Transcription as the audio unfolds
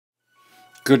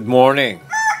Good morning.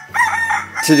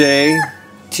 Today,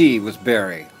 tea with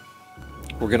Barry.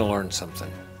 We're going to learn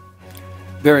something.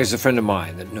 Barry's a friend of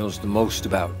mine that knows the most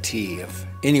about tea of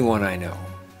anyone I know.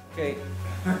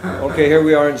 Okay, here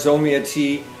we are in Zomia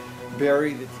Tea.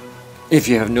 Barry, if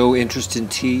you have no interest in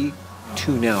tea,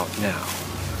 tune out now.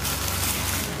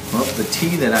 Well, the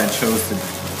tea that I chose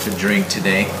to drink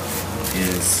today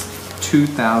is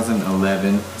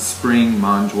 2011 Spring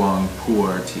Manjuang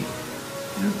Pu'er tea.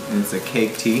 And it's a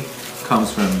cake tea.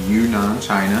 Comes from Yunnan,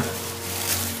 China.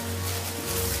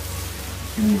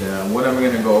 And what I'm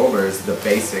going to go over is the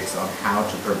basics on how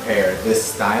to prepare this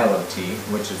style of tea,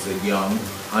 which is a young,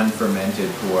 unfermented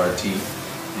pu'er tea,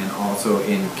 and also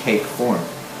in cake form.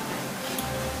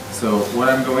 So what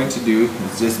I'm going to do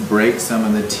is just break some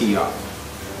of the tea off.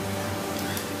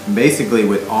 Basically,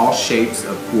 with all shapes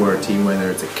of pu'er tea, whether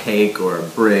it's a cake or a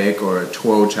brick or a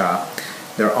tuocha,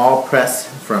 they're all pressed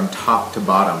from top to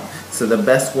bottom. So the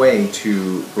best way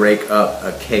to break up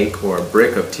a cake or a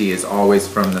brick of tea is always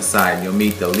from the side. You'll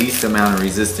meet the least amount of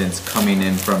resistance coming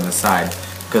in from the side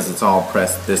because it's all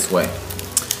pressed this way.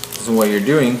 So what you're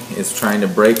doing is trying to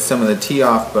break some of the tea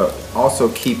off, but also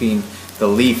keeping the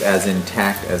leaf as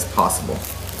intact as possible.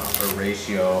 Proper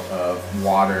ratio of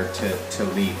water to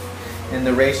leaf. And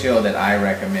the ratio that I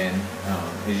recommend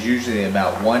is usually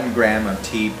about 1 gram of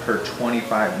tea per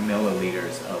 25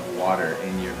 milliliters of water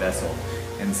in your vessel.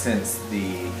 And since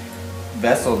the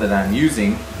vessel that I'm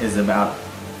using is about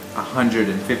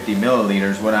 150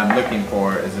 milliliters, what I'm looking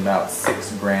for is about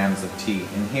 6 grams of tea.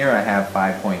 And here I have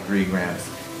 5.3 grams,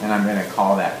 and I'm going to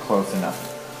call that close enough.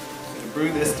 To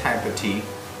brew this type of tea,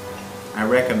 I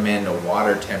recommend a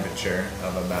water temperature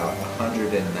of about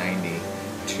 190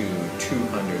 to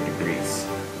 200 degrees.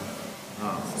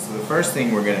 So the first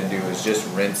thing we're going to do is just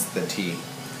rinse the tea.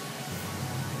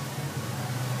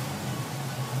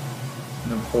 I'm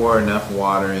going to pour enough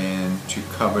water in to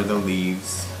cover the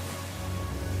leaves.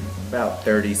 About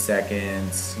 30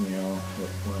 seconds, you know.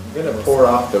 I'm going to pour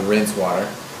off the rinse water.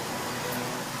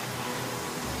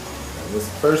 This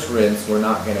first rinse we're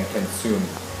not going to consume.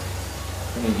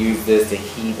 I'm going to use this to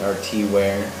heat our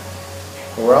teaware.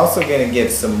 But we're also going to give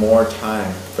some more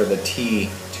time for the tea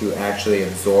to actually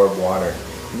absorb water.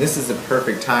 And this is the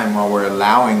perfect time while we're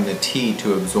allowing the tea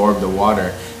to absorb the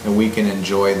water, and we can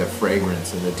enjoy the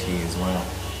fragrance of the tea as well.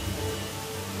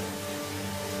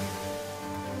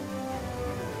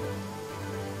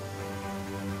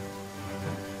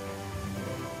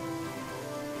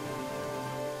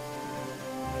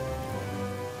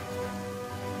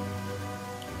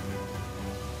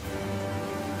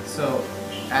 So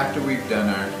after we've done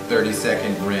our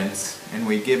 30-second rinse and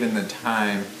we've given the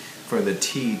time for the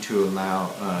tea to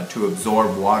allow to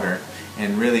absorb water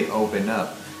and really open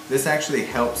up, this actually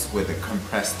helps with a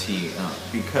compressed tea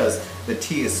because the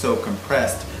tea is so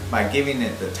compressed. By giving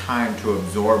it the time to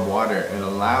absorb water, it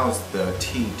allows the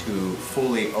tea to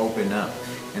fully open up,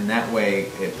 and that way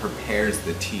it prepares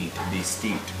the tea to be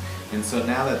steeped. And so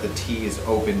now that the tea is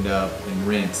opened up and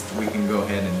rinsed, we can go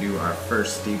ahead and do our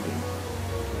first steeping.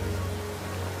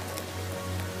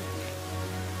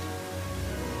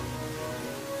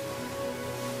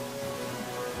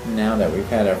 Now that we've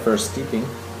had our first steeping,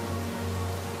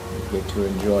 we get to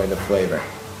enjoy the flavor.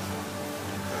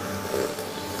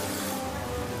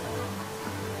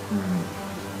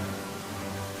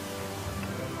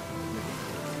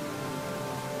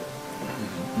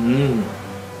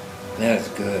 That's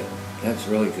good. That's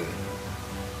really good.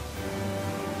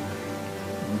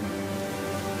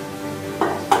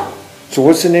 So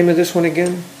what's the name of this one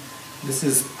again? This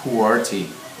is pu'er tea,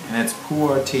 and it's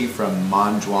pu'er tea from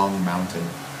Manjuang Mountain.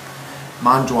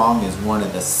 Manjuang is one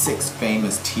of the 6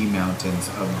 famous tea mountains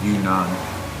of Yunnan,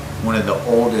 one of the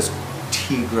oldest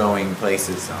tea growing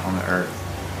places on the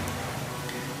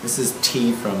earth. This is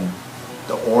tea from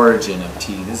the origin of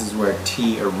tea. This is where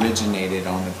tea originated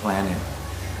on the planet.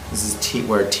 This is tea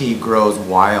where tea grows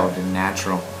wild and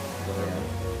natural.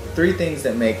 3 things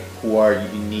that make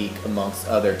pu'er unique amongst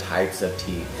other types of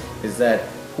tea is that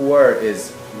pu'er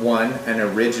is 1, an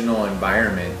original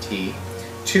environment tea.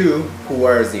 2,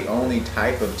 pu'er is the only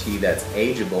type of tea that's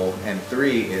ageable, and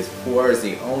 3 is pu'er is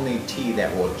the only tea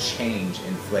that will change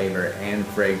in flavor and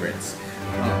fragrance.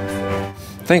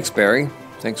 Thanks, Barry.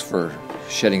 Thanks for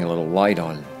shedding a little light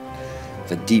on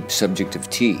the deep subject of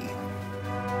tea.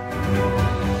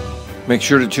 Make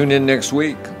sure to tune in next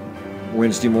week,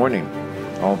 Wednesday morning.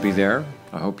 I'll be there.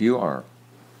 I hope you are.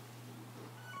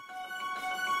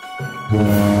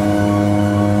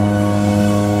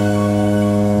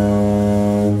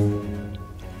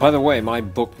 By the way, my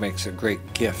book makes a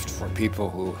great gift for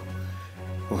people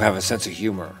who have a sense of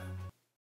humor.